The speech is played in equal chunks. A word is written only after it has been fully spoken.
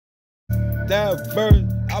Diverse,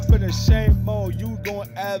 I been ashamed on you going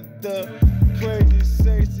after crazy,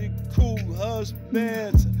 sexy, cool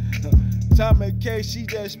husbands. Time and case, she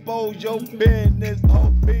just expose your business.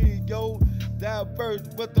 OB, yo, diverse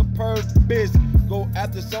with the purpose. Go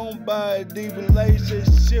after somebody,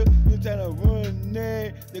 relationship. You trying to run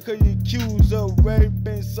there because you accused of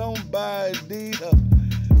raping somebody.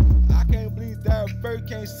 I can't believe Diverse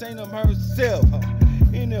can't say them herself.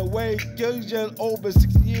 Anyway, girl, you just over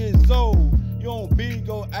 60 years old. You don't be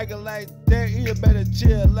go acting like that. You better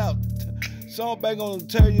chill out. Somebody gonna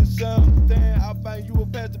tell you something. I find you a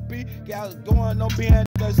better be. Got going on behind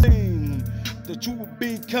the scene. The truth will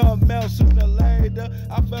be come out sooner or later.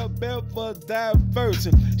 I felt bad for Diverse.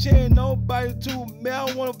 She ain't nobody to me. I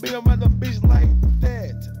don't wanna be around a bitch like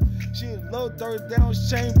that. She a low third down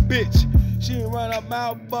shame bitch. She ain't run her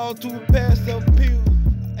mouth ball to pass the pills.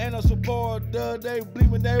 And a supporter, they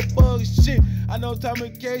believing that bullshit. I know time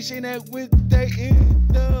and case, she ain't that with they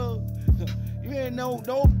end up. You ain't know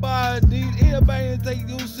nobody, anybody take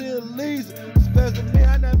you serious. Especially me,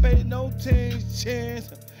 I never paid no attention.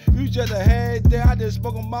 You just a head there, I just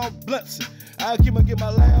smoke on my blunts. I keep on get my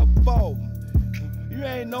laugh off. You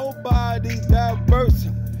ain't nobody Diverse.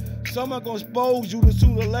 Someone gonna expose you to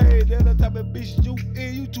sooner or later. That's the type of bitch you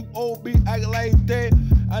is. You too old, be acting like that.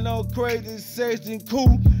 I know crazy, sexy, and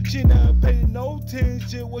cool. She never paid no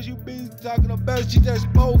attention. What you be talking about? She just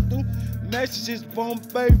spoke to messages from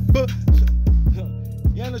Facebook.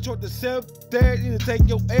 You ain't trying to accept that. You need to take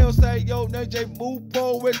your L, say yo, now just move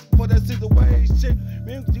forward for that situation.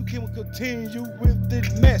 Man, you can continue with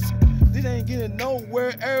this mess. This ain't getting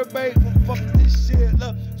nowhere. Everybody gonna fuck this shit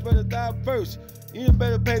up. It's better Diverse. You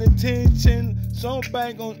better pay attention.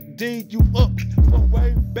 Somebody gonna dig you up from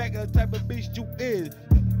way back. The type of bitch you is.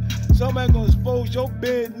 Somebody gonna expose your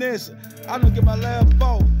business. I don't get my laugh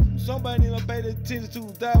off. Somebody need to pay attention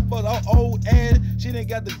to that for the old ass. She didn't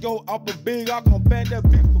got to go up a big. I'm gonna ban that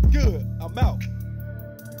bitch for good. I'm out.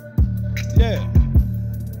 Yeah.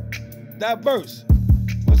 Diverse.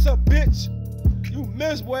 What's up, bitch? You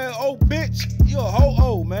miss well, old bitch. You a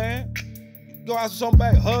ho-oh, man. Go out to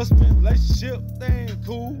somebody, husband, relationship, they ain't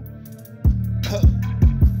cool.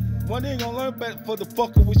 One day you gonna learn better for the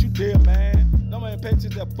fucker what you did, man. No man pay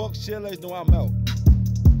attention to that fuck shit, let's know I'm out.